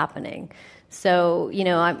what's happening. So,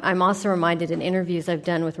 I'm also reminded in interviews I've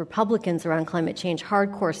done with Republicans around climate change,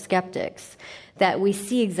 hardcore skeptics, that we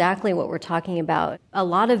see exactly what we're talking about. A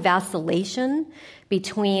lot of vacillation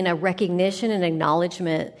between a recognition and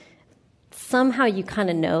acknowledgement. Somehow you kind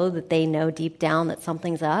of know that they know deep down that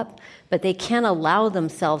something's up, but they can't allow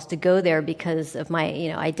themselves to go there because of my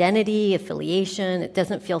identity, affiliation. It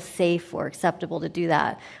doesn't feel safe or acceptable to do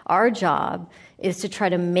that. Our job is to try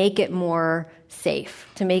to make it more safe,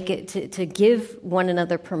 to make it to give one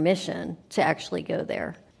another permission to actually go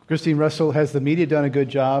there. Christine Russell, has the media done a good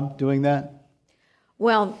job doing that?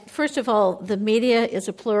 Well, first of all, the media is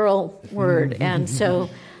a plural word, and so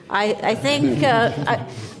I think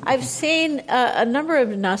I've seen a number of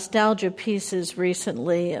nostalgia pieces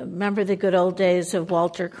recently. Remember the good old days of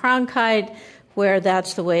Walter Cronkite, where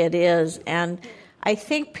that's the way it is. And I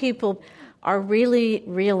think people are really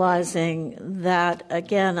realizing that,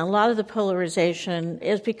 again, a lot of the polarization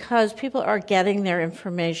is because people are getting their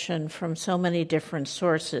information from so many different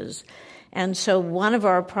sources. And so one of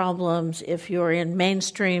our problems, if you're in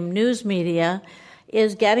mainstream news media,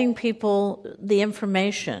 is getting people the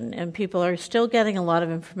information. And people are still getting a lot of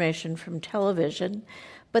information from television,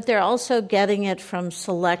 but they're also getting it from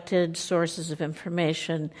selected sources of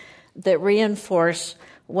information that reinforce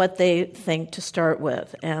what they think to start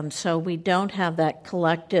with. And so we don't have that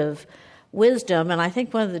collective wisdom. And I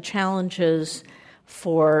think one of the challenges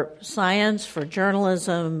for science, for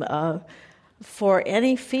journalism, for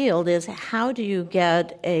any field is how do you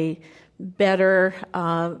get a better,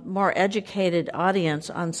 more educated audience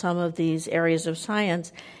on some of these areas of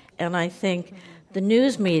science. And I think the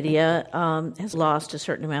news media has lost a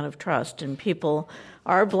certain amount of trust, and people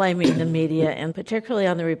are blaming the media, and particularly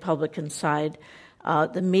on the Republican side,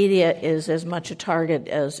 the media is as much a target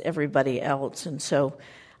as everybody else. And so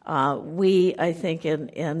we, I think,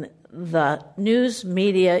 in the news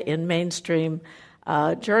media, in mainstream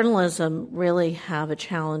journalism, really have a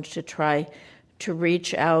challenge to try to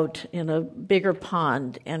reach out in a bigger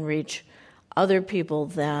pond and reach other people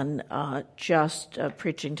than just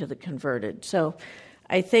preaching to the converted. So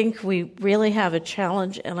I think we really have a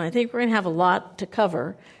challenge, and I think we're going to have a lot to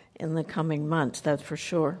cover in the coming months, that's for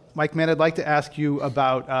sure. Mike Mann, I'd like to ask you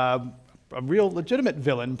about a real legitimate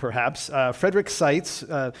villain, perhaps. Frederick Seitz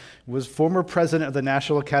was former president of the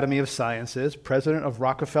National Academy of Sciences, president of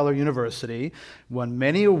Rockefeller University, won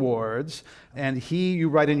many awards, and he, you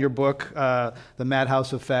write in your book, The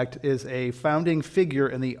Madhouse Effect, is a founding figure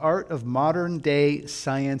in the art of modern-day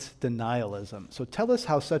science denialism. So tell us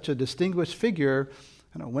how such a distinguished figure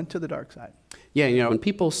went to the dark side. Yeah, when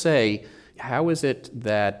people say, how is it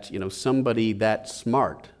that somebody that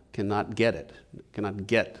smart cannot get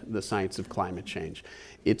the science of climate change?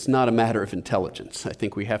 It's not a matter of intelligence. I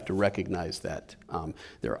think we have to recognize that.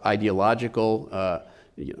 There are ideological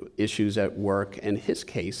issues at work. In his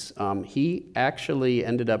case, he actually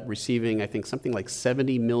ended up receiving, I think, something like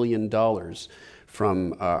 $70 million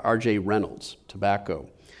from R.J. Reynolds Tobacco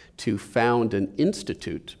to found an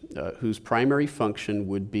institute whose primary function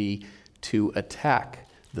would be to attack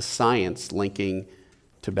the science linking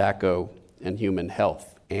tobacco and human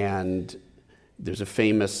health. And there's a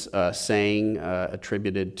famous saying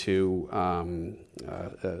attributed to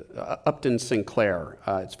Upton Sinclair.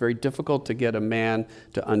 It's very difficult to get a man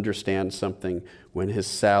to understand something when his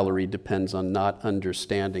salary depends on not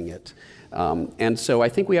understanding it. And so I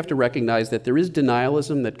think we have to recognize that there is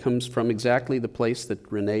denialism that comes from exactly the place that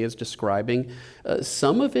Renee is describing.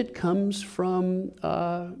 Some of it comes from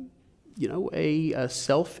a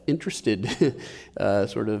self-interested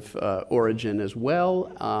sort of origin as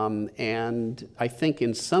well. And I think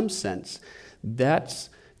in some sense, that's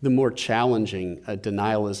the more challenging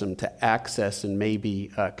denialism to access and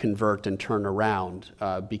maybe convert and turn around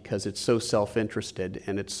because it's so self-interested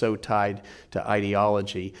and it's so tied to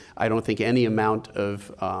ideology. I don't think any amount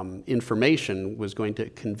of information was going to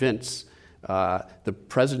convince a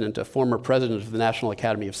former president of the National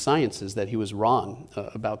Academy of Sciences, that he was wrong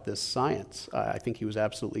about this science. I think he was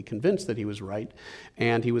absolutely convinced that he was right,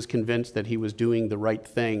 and he was convinced that he was doing the right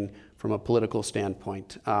thing from a political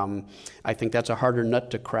standpoint. I think that's a harder nut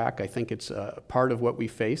to crack. I think it's part of what we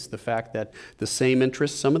face, the fact that the same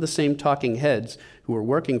interests, some of the same talking heads who were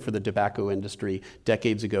working for the tobacco industry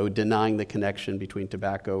decades ago, denying the connection between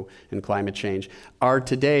tobacco and climate change, are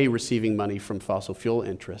today receiving money from fossil fuel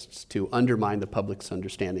interests to undermine the public's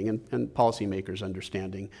understanding and policymakers'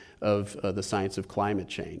 understanding of the science of climate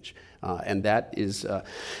change. And that is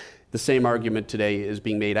the same argument today is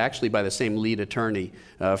being made actually by the same lead attorney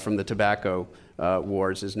from the tobacco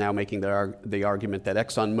wars, is now making the argument that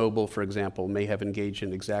ExxonMobil, for example, may have engaged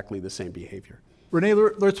in exactly the same behavior. Renee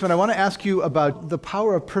Lertzman, I want to ask you about the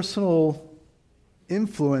power of personal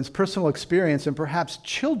influence, personal experience, and perhaps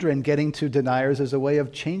children getting to deniers as a way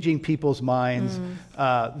of changing people's minds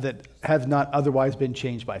that have not otherwise been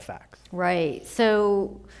changed by facts. Right.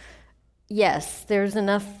 So, yes, there's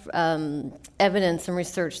enough evidence and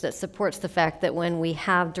research that supports the fact that when we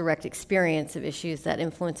have direct experience of issues, that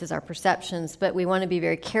influences our perceptions, but we want to be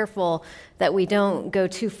very careful that we don't go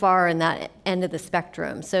too far in that end of the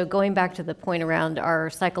spectrum. So going back to the point around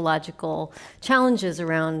our psychological challenges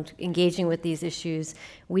around engaging with these issues,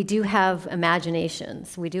 we do have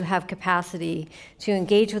imaginations. We do have capacity to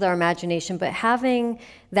engage with our imagination, but having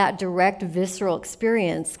that direct visceral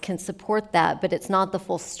experience can support that, but it's not the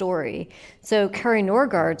full story. So Kari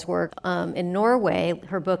Norgaard's work in Norway,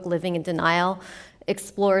 her book Living in Denial,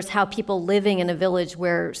 explores how people living in a village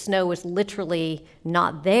where snow was literally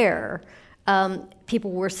not there,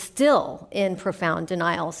 people were still in profound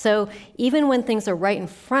denial. So even when things are right in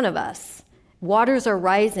front of us, waters are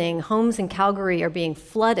rising, homes in Calgary are being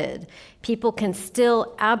flooded, people can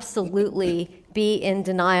still absolutely be in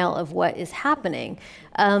denial of what is happening.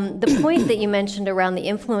 The point that you mentioned around the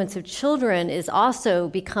influence of children is also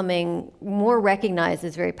becoming more recognized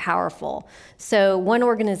as very powerful. So one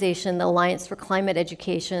organization, the Alliance for Climate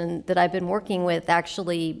Education, that I've been working with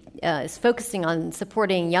actually is focusing on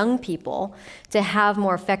supporting young people to have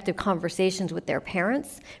more effective conversations with their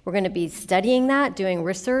parents. We're going to be studying that, doing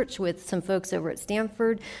research with some folks over at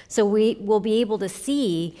Stanford. So we will be able to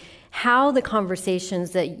see how the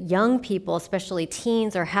conversations that young people, especially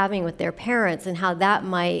teens, are having with their parents and how that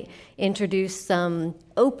might introduce some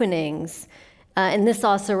openings. And this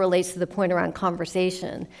also relates to the point around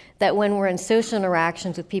conversation, that when we're in social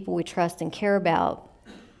interactions with people we trust and care about,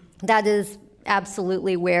 that is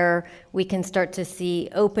absolutely where we can start to see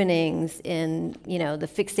openings in, the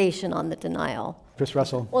fixation on the denial. Chris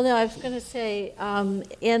Russell. Well, no, I was going to say,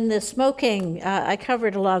 in the smoking, I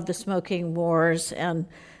covered a lot of the smoking wars and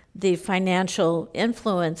the financial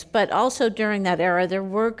influence, but also during that era, there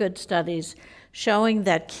were good studies showing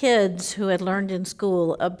that kids who had learned in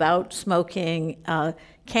school about smoking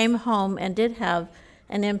came home and did have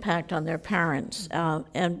an impact on their parents.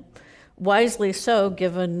 And wisely so,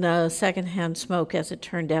 given secondhand smoke as it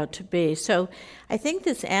turned out to be. So I think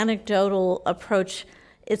this anecdotal approach,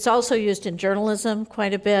 it's also used in journalism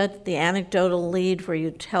quite a bit, the anecdotal lead where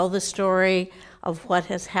you tell the story of what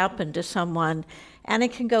has happened to someone, and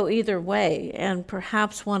it can go either way. And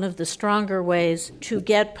perhaps one of the stronger ways to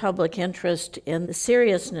get public interest in the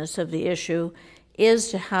seriousness of the issue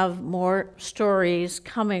is to have more stories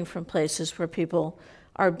coming from places where people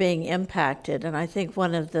are being impacted. And I think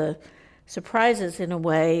one of the surprises, in a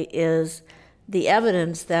way, is the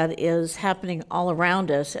evidence that is happening all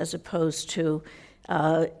around us, as opposed to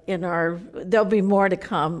there'll be more to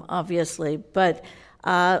come, obviously. But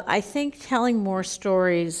I think telling more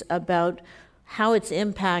stories about how it's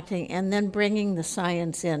impacting and then bringing the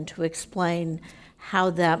science in to explain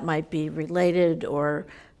how that might be related or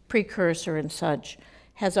precursor and such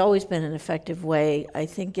has always been an effective way, I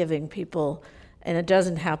think, giving people, and it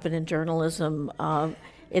doesn't happen in journalism,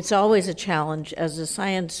 it's always a challenge as a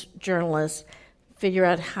science journalist, figure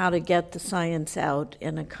out how to get the science out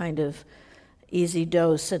in a kind of easy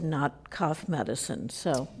dose and not cough medicine.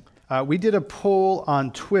 So we did a poll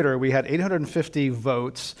on Twitter. We had 850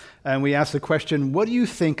 votes, and we asked the question, what do you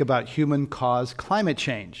think about human-caused climate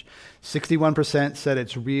change? 61% said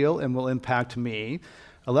it's real and will impact me.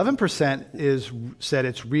 11% said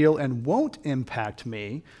it's real and won't impact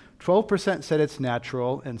me. 12% said it's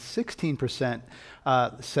natural, and 16%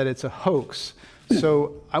 said it's a hoax.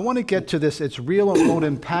 So I want to get to this, it's real and won't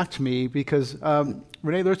impact me, because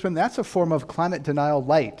Renee Lertzman, that's a form of climate denial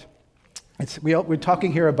light. We're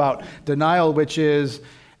talking here about denial, which is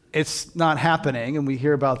it's not happening, and we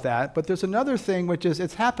hear about that. But there's another thing, which is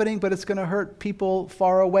it's happening, but it's going to hurt people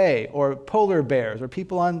far away, or polar bears, or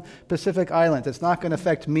people on Pacific Islands. It's not going to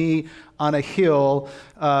affect me on a hill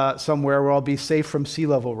somewhere where I'll be safe from sea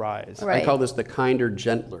level rise. Right. I call this the kinder,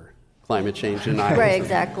 gentler climate change denial. Right,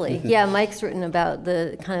 exactly. Yeah, Mike's written about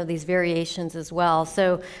the kind of these variations as well.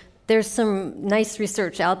 So there's some nice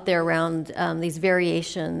research out there around these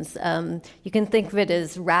variations. You can think of it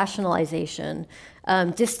as rationalization,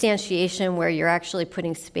 distantiation, where you're actually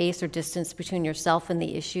putting space or distance between yourself and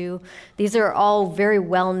the issue. These are all very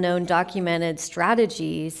well-known, documented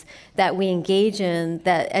strategies that we engage in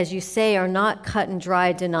that, as you say, are not cut and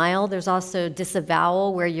dry denial. There's also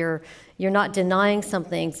disavowal, where you're not denying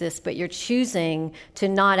something exists, but you're choosing to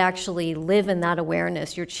not actually live in that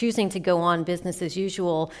awareness. You're choosing to go on business as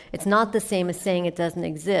usual. It's not the same as saying it doesn't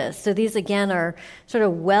exist. So these, again, are sort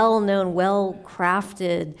of well-known,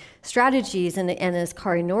 well-crafted strategies. And as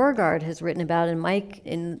Kari Norgaard has written about, and Mike,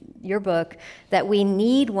 in your book, that we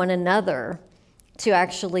need one another to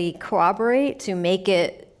actually corroborate, to make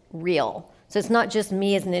it real. So it's not just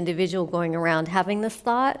me as an individual going around having this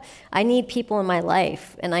thought. I need people in my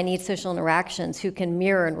life, and I need social interactions who can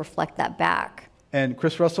mirror and reflect that back. And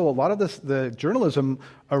Chris Russell, a lot of the journalism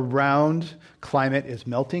around climate is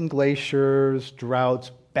melting glaciers,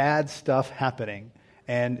 droughts, bad stuff happening.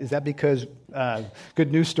 And is that because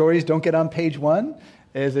good news stories don't get on page one?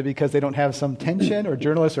 Is it because they don't have some tension, or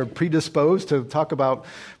journalists are predisposed to talk about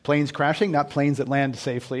planes crashing, not planes that land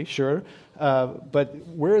safely, sure. But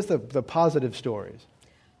where is the positive stories?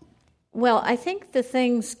 Well, I think the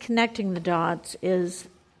things connecting the dots is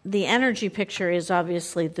the energy picture is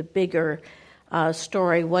obviously the bigger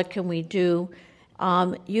story. What can we do?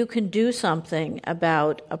 You can do something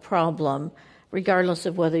about a problem regardless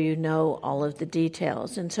of whether you know all of the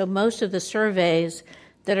details. And so most of the surveys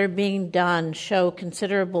that are being done show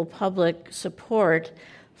considerable public support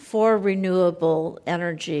for renewable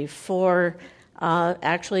energy, for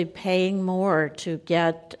actually paying more to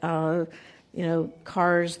get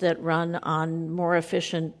cars that run on more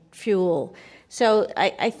efficient fuel. So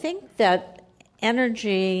I think that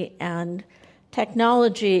energy and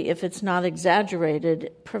technology, if it's not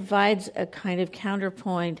exaggerated, provides a kind of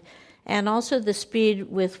counterpoint, and also the speed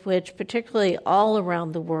with which, particularly all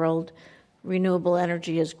around the world, renewable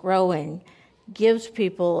energy is growing, gives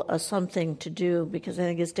people something to do, because I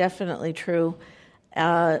think it's definitely true.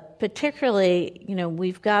 Particularly,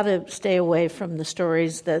 we've got to stay away from the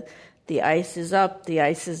stories that the ice is up, the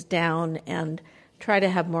ice is down, and try to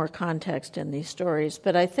have more context in these stories.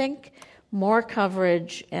 But I think more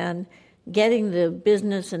coverage and getting the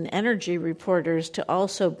business and energy reporters to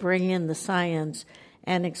also bring in the science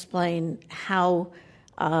and explain how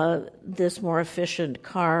this more efficient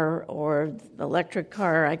car or electric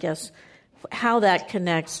car, I guess, how that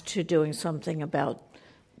connects to doing something about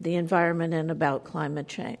the environment and about climate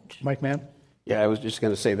change. Mike Mann? Yeah, I was just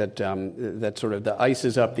going to say that that sort of the ice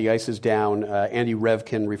is up, the ice is down. Andy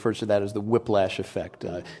Revkin refers to that as the whiplash effect.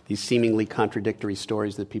 These seemingly contradictory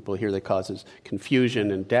stories that people hear that causes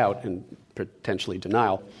confusion and doubt and potentially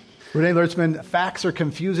denial. Renee Lertzman, facts are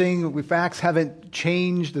confusing. Facts haven't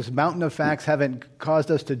changed. This mountain of facts haven't caused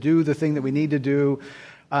us to do the thing that we need to do.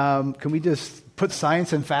 Can we just put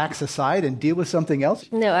science and facts aside and deal with something else?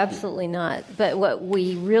 No, absolutely not. But what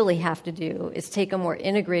we really have to do is take a more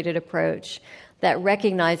integrated approach that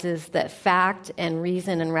recognizes that fact and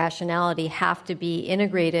reason and rationality have to be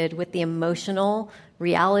integrated with the emotional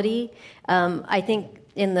reality. I think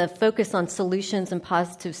in the focus on solutions and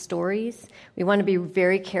positive stories, we want to be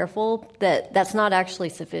very careful that that's not actually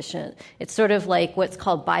sufficient. It's sort of like what's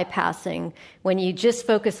called bypassing. When you just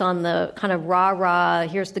focus on the kind of rah-rah,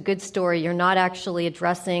 here's the good story, you're not actually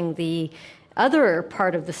addressing the other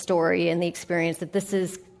part of the story and the experience that this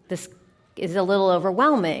is a little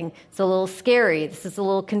overwhelming, it's a little scary, this is a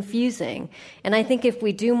little confusing. And I think if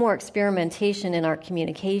we do more experimentation in our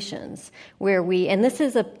communications, and this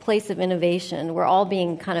is a place of innovation, we're all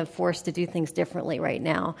being kind of forced to do things differently right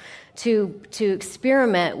now, to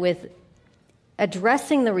experiment with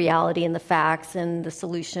addressing the reality and the facts and the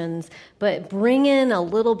solutions, but bring in a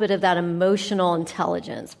little bit of that emotional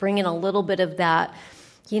intelligence, bring in a little bit of that,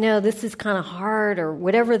 this is kind of hard or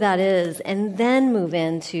whatever that is, and then move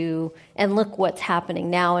into and look what's happening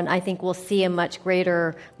now. And I think we'll see a much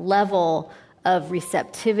greater level of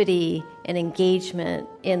receptivity and engagement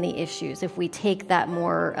in the issues if we take that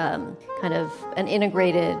more kind of an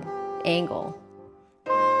integrated angle.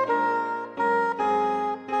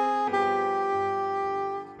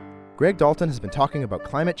 Greg Dalton has been talking about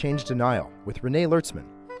climate change denial with Renee Lertzman,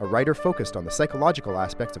 a writer focused on the psychological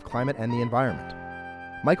aspects of climate and the environment.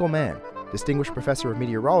 Michael Mann, Distinguished Professor of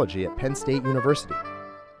Meteorology at Penn State University,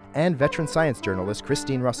 and veteran science journalist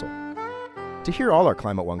Christine Russell. To hear all our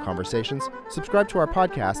Climate One conversations, subscribe to our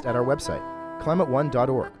podcast at our website,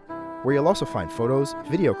 climateone.org, where you'll also find photos,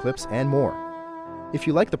 video clips, and more. If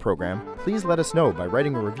you like the program, please let us know by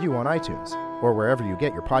writing a review on iTunes or wherever you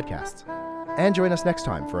get your podcasts. And join us next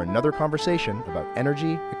time for another conversation about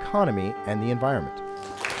energy, economy, and the environment.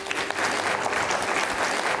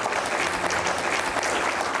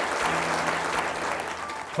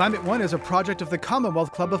 Climate One is a project of the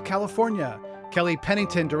Commonwealth Club of California. Kelly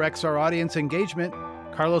Pennington directs our audience engagement.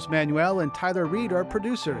 Carlos Manuel and Tyler Reed are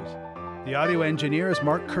producers. The audio engineer is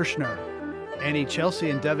Mark Kirshner. Annie Chelsea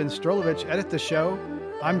and Devin Strolovich edit the show.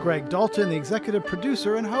 I'm Greg Dalton, the executive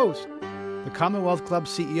producer and host. The Commonwealth Club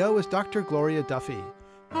CEO is Dr. Gloria Duffy.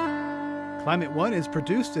 Climate One is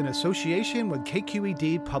produced in association with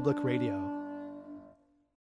KQED Public Radio.